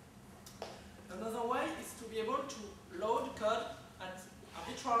 Another way is to be able to load code at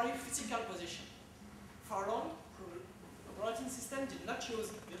arbitrary physical position. For long, operating system did not use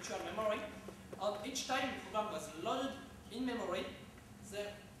virtual memory, and each time the program was loaded in memory,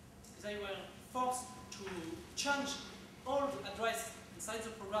 they were forced to change all the address inside the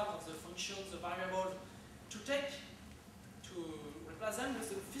program of the functions, the variables, to replace them with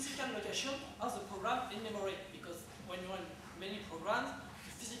the physical location of the program in memory. Because when you run many programs,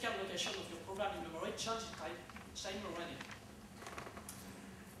 the physical location of your program in memory changes each time you run it.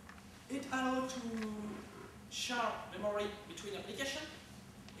 It allows to share memory between applications.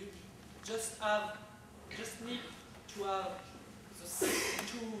 You just need to have the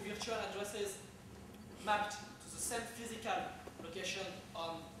two virtual addresses mapped to the same physical location,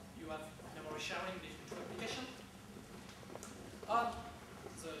 and you have memory sharing between two applications. And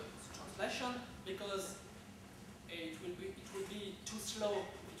the translation, because it will be too slow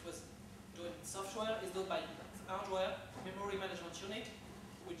if it was done in software, is done by the hardware memory management unit,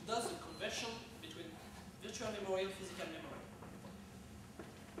 which does the conversion between virtual memory and physical memory.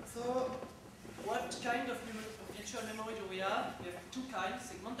 So, what kind of virtual memory do we have? We have two kinds,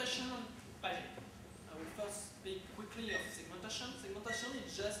 segmentation and paging. I will first speak quickly of segmentation. Segmentation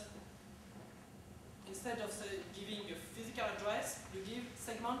is just, instead of giving a physical address, you give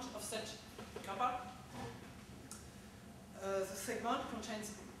segment offset couple. The segment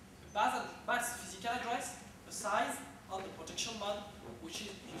contains a base physical address, a size, and the protection mode, which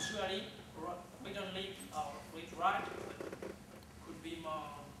is usually read-only or read-write, but could be more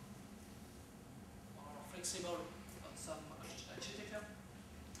flexible on some architecture.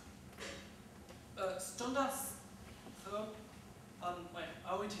 Standards, so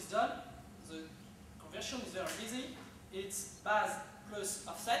how it is done, the conversion is very easy. It's base plus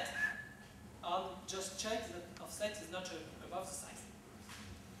offset, and just check that offset is not above the size.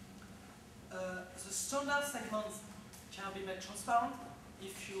 The standard segments can be made transparent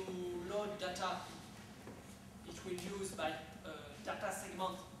if you load data it will use by data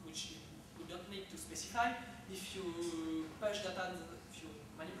segment which you don't need to specify. If you push data, if you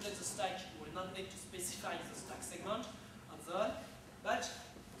manipulate the stack, you will not need to specify the stack segment, and so on. But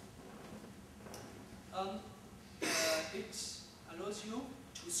it allows you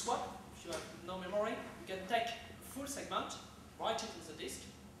to swap. If you have no memory, you can take a full segment, write it in the disk,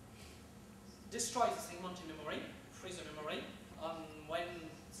 destroy the segment in memory, freeze the memory, and when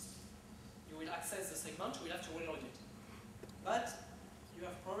you will access the segment, you will have to reload it. But you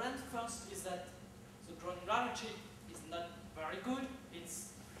have problems. First is that the granularity is not very good. It's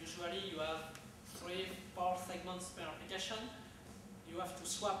usually you have 3-4 segments per application. You have to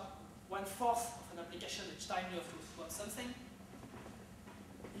swap 1/4 of an application each time you have to swap something.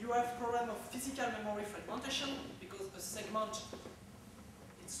 You have problem of physical memory fragmentation because a segment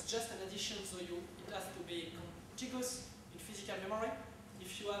it's just an addition, so it has to be contiguous in physical memory.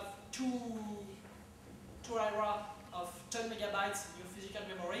 If you have two arrays of 10 megabytes in your physical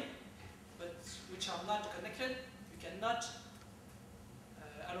memory, but which are not connected, you cannot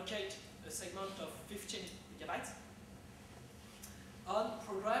allocate a segment of 15 megabytes. And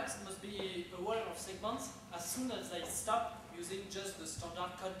programs must be aware of segments as soon as they stop using just the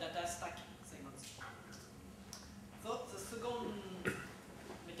standard code data stack segments. So the second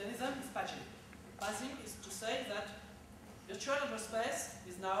mechanism is patching. Patching is to say that virtual address space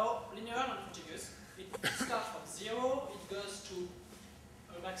is now linear and contiguous. It starts from 0, it goes to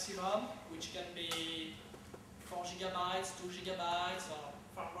a maximum, which can be 4 gigabytes, 2 gigabytes, or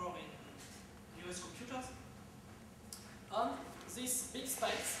far more in US computers. And this big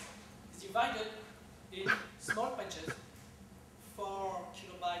space is divided in small patches, 4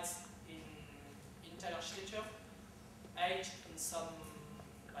 kilobytes in Intel architecture, 8 in some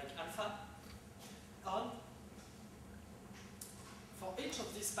like alpha. And for each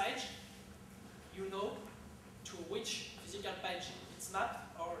of these pages, you know to which physical page it's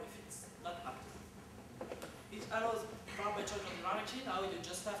mapped or if it's not mapped. It allows far better granularity. Now you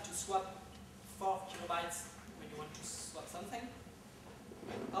just have to swap 4 kilobytes when you want to swap something.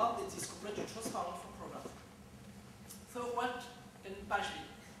 And it is completely transparent for programs. So what can patch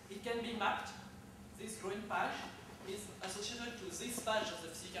be? It can be mapped. This green patch is associated to this patch of the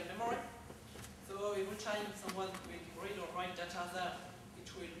physical memory. So every time someone will read or write data there, it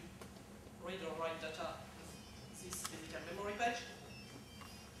will read or write data in this physical memory page.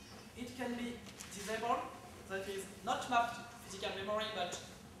 It can be disabled, that is not mapped to physical memory, but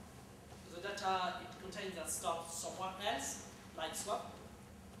the data it contains are stored somewhere else, like swap.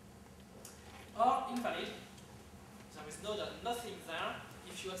 Or invalid, there is nothing there.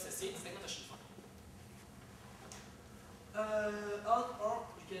 If you access it, segmentation fine. Or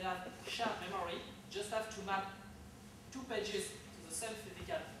you can have shared memory, just have to map 2 pages to the same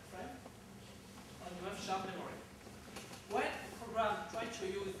physical frame, and you have shared memory. When a program tries to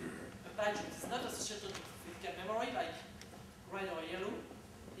use a page that is not associated with physical memory, like red or yellow,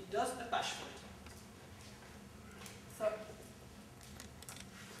 it does a patch for it. So,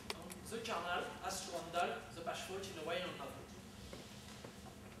 the kernel has to handle the patch fault in a way or another.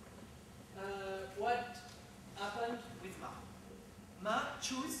 What happened with MAR? MAR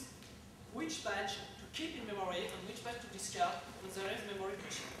choose which page to keep in memory and which page to discard when there is memory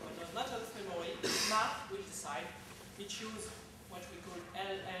caching. When there is not enough memory, MAR will decide. It chooses what we call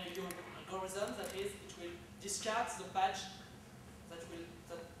LLU algorithm, that is, it will discard the page that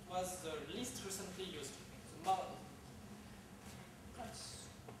was the least recently used. The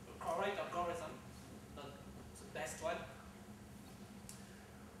correct algorithm, not the best one.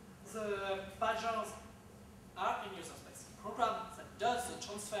 The pagers are in user space. Program that does the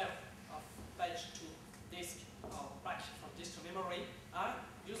transfer of page to disk or back from disk to memory are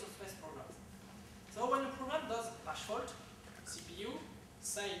user space programs. So when a program does a patch fault, CPU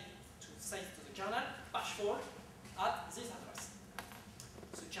say to the kernel, patch fault at this address.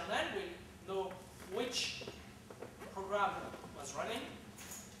 The kernel will know which program was running.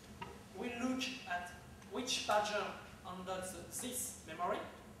 We'll look at which pager handles this memory,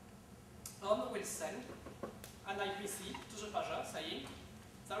 and we'll send an IPC to the pager saying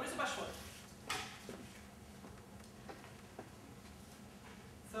there is a patch fault.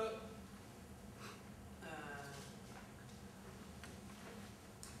 So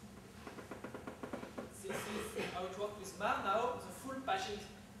this is how it works with MAR. Now the full patching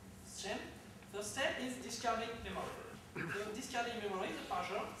scheme. The step is discarding memory. So discarding memory, the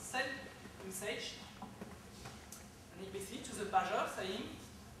pager sends a message, an IPC to the pager saying,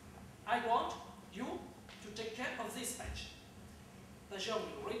 I want you to take care of this page. Pager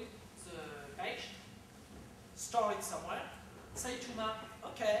will read the page, store it somewhere, say to MAR,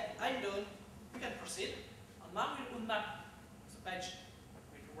 okay, I'm done, you can proceed, and and now we'll unmap the page.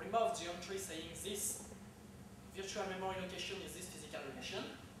 We'll remove the entry saying this virtual memory location is this physical location,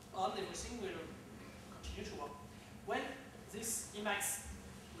 and everything will continue to work. When this Emacs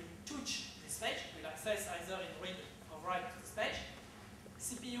will touch this page, will access either in read or write to this page,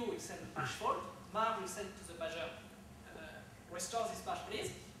 CPU will send a page fault, MAR will send to the pager, restore this page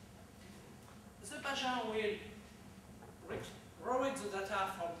please. The pager will read the data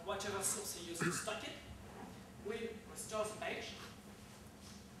from whatever source he used to stock it, will restore the page,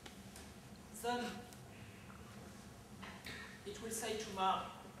 then it will say to MAR,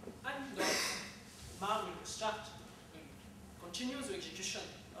 I'm done. MAR will continue the execution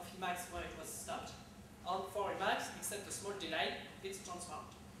of Emacs where it was stopped, and for Emacs, except a small delay, it's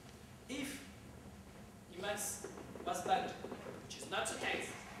transformed. If Emacs was bugged, which is not the case,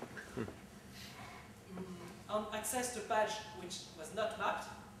 and access the page which was not mapped,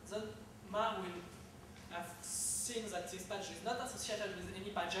 then MAR will have seen that this page is not associated with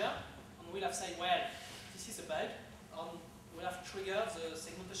any pager, and will have said, well, this is a bug, and will have triggered the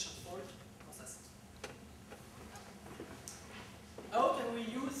segmentation fault process. How can we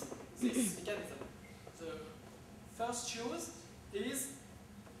use this mechanism? The first use is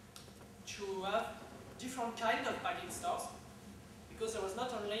to have different kind of package stores, because there was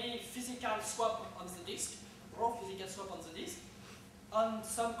not only physical swap on the disk, raw physical swap on the disk. On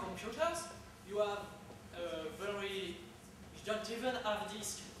some computers, you have you don't even have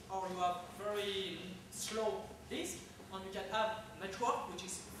disk, or you have very slow disk, and you can have network which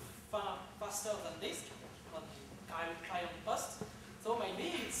is far faster than disk on client post. So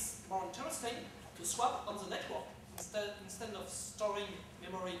maybe it's more interesting to swap on the network. Instead of storing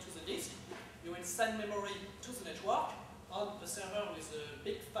memory to the disk, you will send memory to the network on the server with a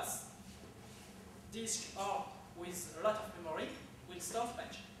big fast disk or with a lot of memory will store the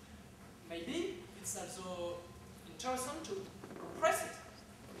page. Maybe it's also interesting to compress it.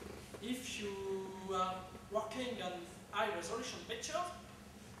 If you are working on high resolution pictures,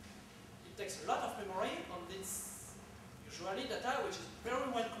 it takes a lot of memory on this usually data which is very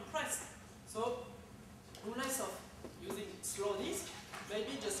well compressed. So unless of using slow disk,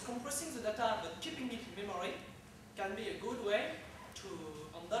 maybe just compressing the data but keeping it in memory can be a good way to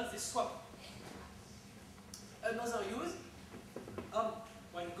handle this swap. Another use,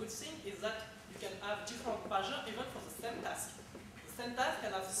 one good thing is that you can have different pager even for the same task. The same task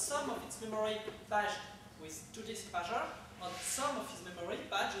can have some of its memory paged with 2-disk pager, and some of his memory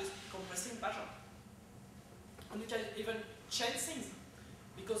paged with compressing pager. And you can even change things,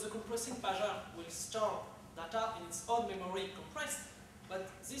 because the compressing pager will store data in its own memory compressed, but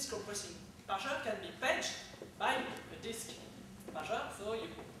this compressing pager can be paged by a disk pager, so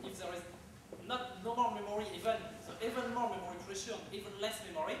if there is no more memory, even more memory pressure, even less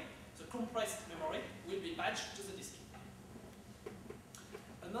memory, the compressed memory will be paged to the disk.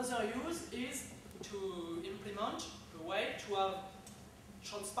 Another use is to implement a way to have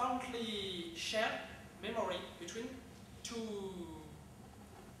transparently shared memory between two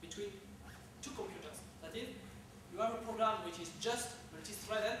computers. That is, you have a program which is just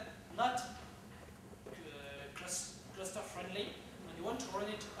multi-threaded, not cluster friendly, and you want to run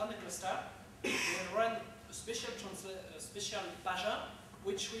it on a cluster. You will run a special pager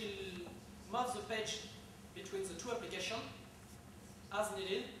which will move the page between the two applications as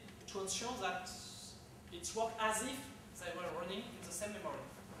needed to ensure that it works as if they were running in the same memory.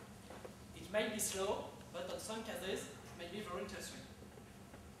 It may be slow, but in some cases it may be very interesting.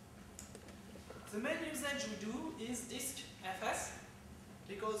 The main usage we do is disk FS,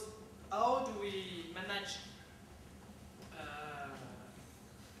 because how do we manage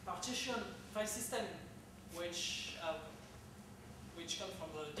partition file system which come from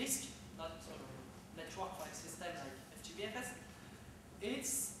the disk, not network file system like FTPFS?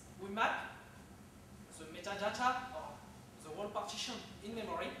 It's we map the metadata or the whole partition in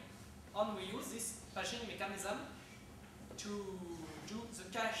memory, and we use this paging mechanism to do the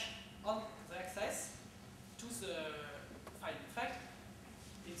cache on the access to the file. In fact,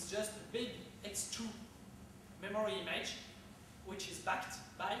 it's just a big X2 memory image which is backed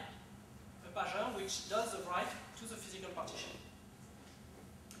by a pager which does the write to the physical partition.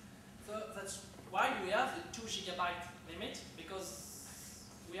 So that's why we have the 2 GB limit, because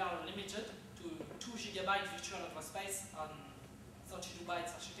we are limited to 2 GB virtual address space on 32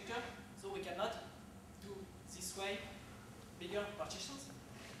 bytes architecture, so we cannot do this way bigger partitions.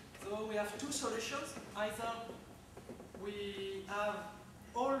 So we have two solutions. Either we have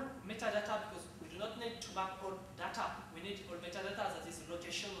all metadata, because we do not need to map all data. We need all metadata, that is the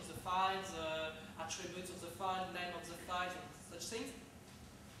location of the file, the attributes of the file, name of the file, and such things.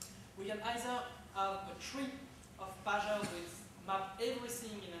 We can either have a tree of pages which map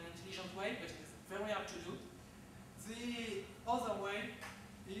everything in an intelligent way, but it's very hard to do. The other way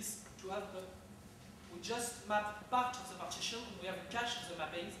is to have we just map part of the partition, and we have a cache of the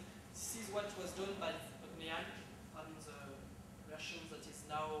mappings. This is what was done by OpenAI on the version that is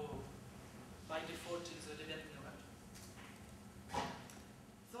now by default in the Debian environment.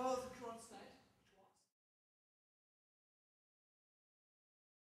 So the current state,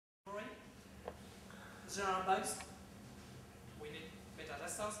 there are bugs. We need beta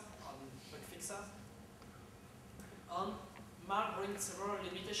testers and bug fixers. And Mark brings several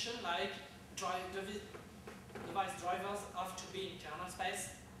limitations like device drivers have to be in kernel space.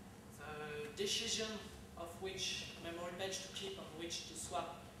 The decision of which memory page to keep and which to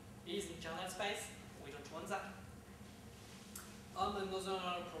swap is in kernel space. We don't want that. And another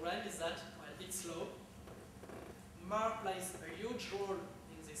problem is that, well, it's slow. Mark plays a huge role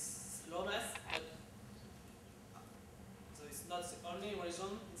in this slowness, but so it's not the only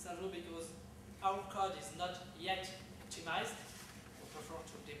reason. It's also because our code is not yet optimized. We prefer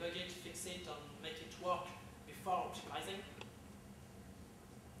to debug it, fix it, and make it work before optimizing.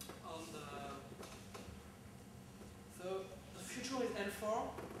 And so the future is L4.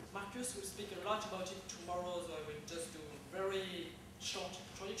 Marcus will speak a lot about it tomorrow, so I will just do a very short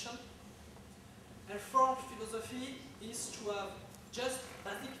introduction. L4 philosophy is to have just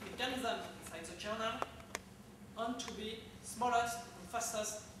basic mechanism inside the kernel and to be smallest and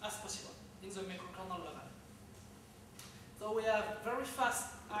fastest as possible in the microkernel level. So we have very fast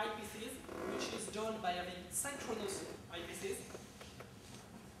IPCs, which is done by having synchronous IPCs.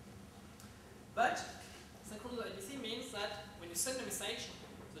 But synchronous IPC means that when you send a message,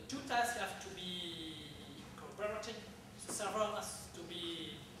 the two tasks have to be cooperating. The server has to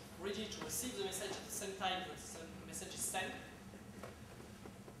be ready to receive the message at the same time that the message is sent.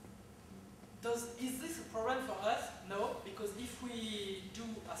 Is this a problem for us? No, because if we do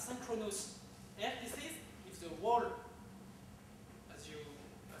asynchronous RPCs, if the whole, as you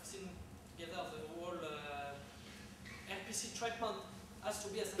have seen together, the whole RPC treatment has to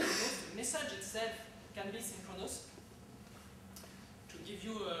be asynchronous, the message itself can be synchronous. To give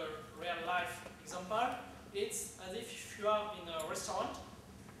you a real life example, it's as if you are in a restaurant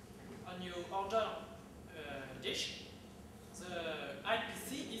and you order a dish. The IPC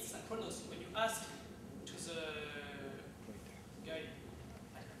is synchronous. When you ask to the guy,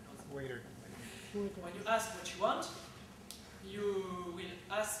 waiter, when you ask what you want, you will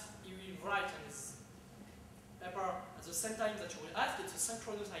write on this paper at the same time that you will ask. It's a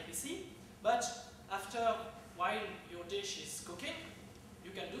synchronous IPC, but after, while your dish is cooking,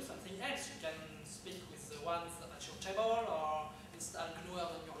 you can do something else. You can speak with the ones at your table, or install GNU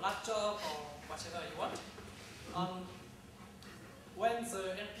on your laptop, or whatever you want. When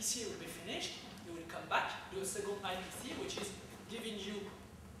the RPC will be finished, you will come back, do a second IPC, which is giving you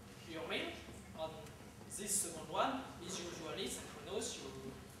your meal. And this second one is usually synchronous. You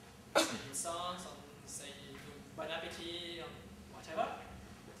sing songs and say bon appetit and whatever.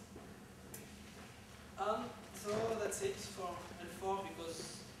 So that's it for L4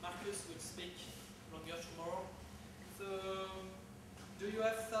 because Marcus will speak longer tomorrow. So, do you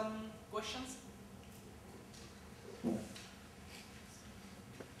have some questions? No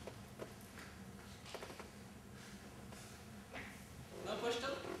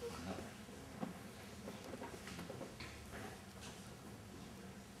question?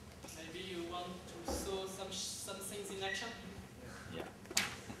 Maybe you want to show some things in action? yeah.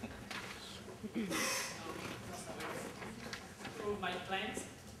 First I will prove my claims.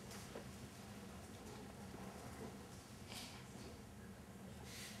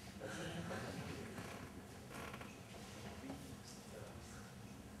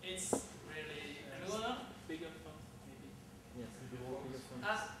 It's really clear. Bigger font, maybe. Yes, bigger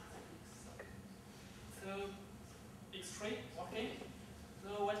font. So X3 working. So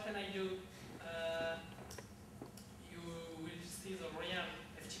what can I do? You will see the real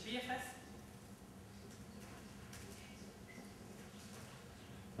FTPFS.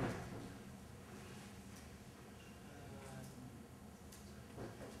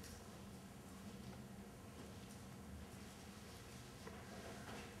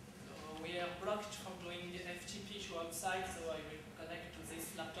 We are blocked from doing the FTP to outside, so I will connect to this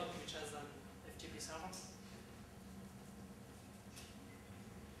laptop which has an FTP server.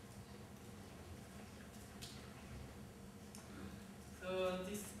 So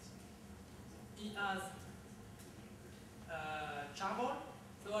this he has charbol.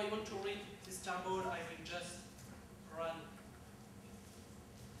 So I want to read this charbol. I will just run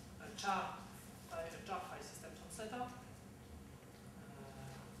a char file system setup.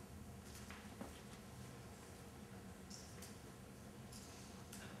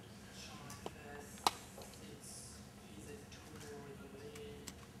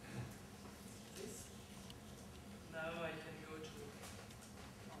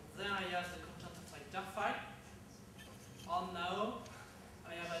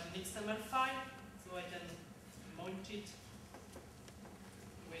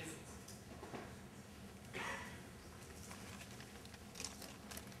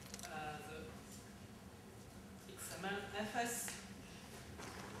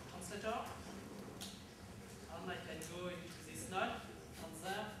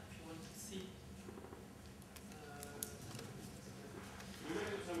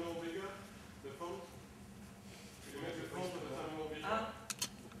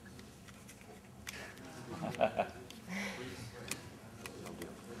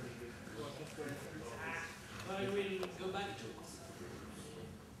 to answer.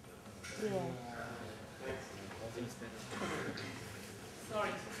 Yeah.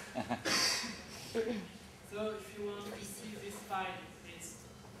 Sorry. So if you want to see this file, it's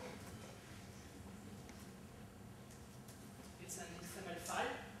an XML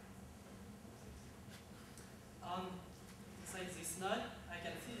file. Inside this node, I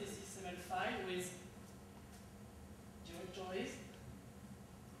can see this XML file with directories.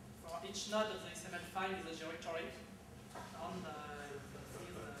 For each node of the XML file is a directory. And you can see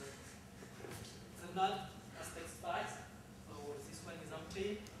the node as text files. So this one is empty.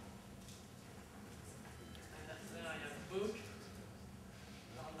 And then I have a book.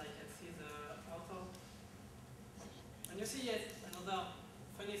 And I can see the author. And you see yet another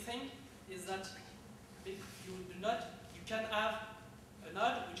funny thing is that you can have a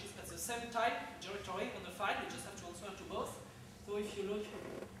node which is at the same type directory on the file. You just have to answer to both. So if you look,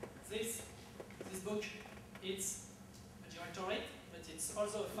 this book, it's a directory, but it's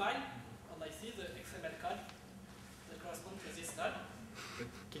also a file, and I see the XML code that corresponds to this node. But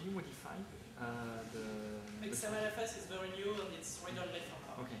can you modify the XMLFS is very new and it's reader-less for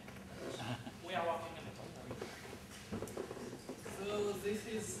now. Okay. We are working on it. So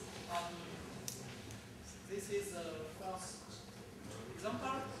this is the first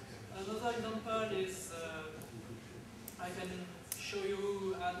example. Another example is I can show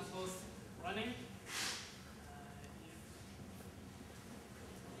you add both running.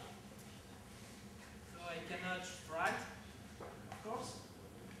 So I cannot write, of course.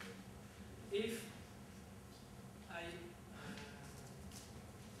 If I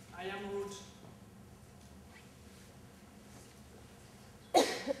am root,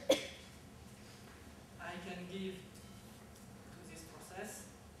 I can give to this process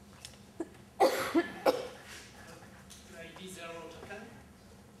ID 0 token,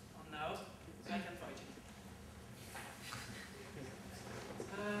 and now I can write it.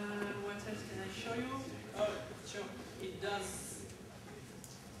 What else can I show you? Oh, sure. It does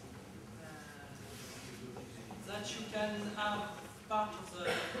that you can have part of the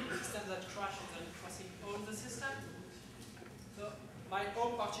system that crashes and crossing all the system. So my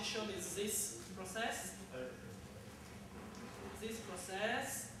home partition is this process. This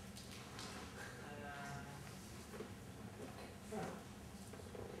process.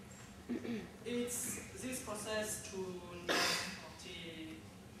 It's this process to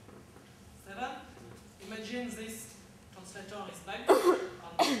 47. Imagine this translator is bugged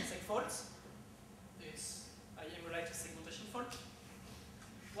on seg faults. I emulate a segmentation fault.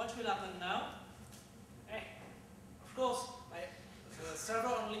 What will happen now? Of course, the server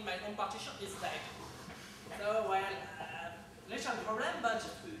handling my home partition is dead. So, well, little problem, but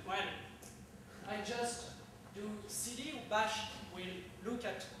well, I just do cd bash will look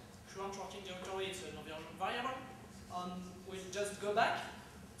at current working directory, it's an environment variable, and we'll just go back.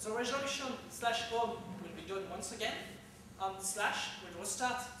 The resolution /home will be done once again, and / will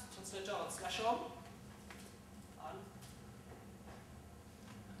restart translator on /home.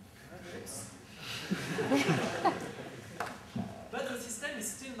 But the system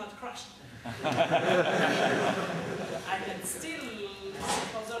is still not crashed. I can still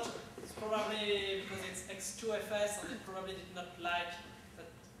consult. It's probably because it's X2FS and it probably did not like that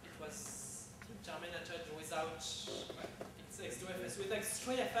it was terminated without it's X2FS. With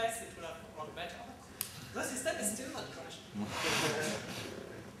X3FS it would have run better. The system is still not crashed.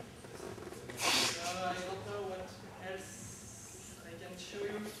 So I don't know what else I can show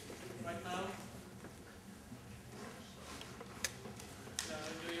you right now. Do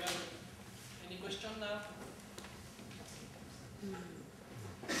you have any question now?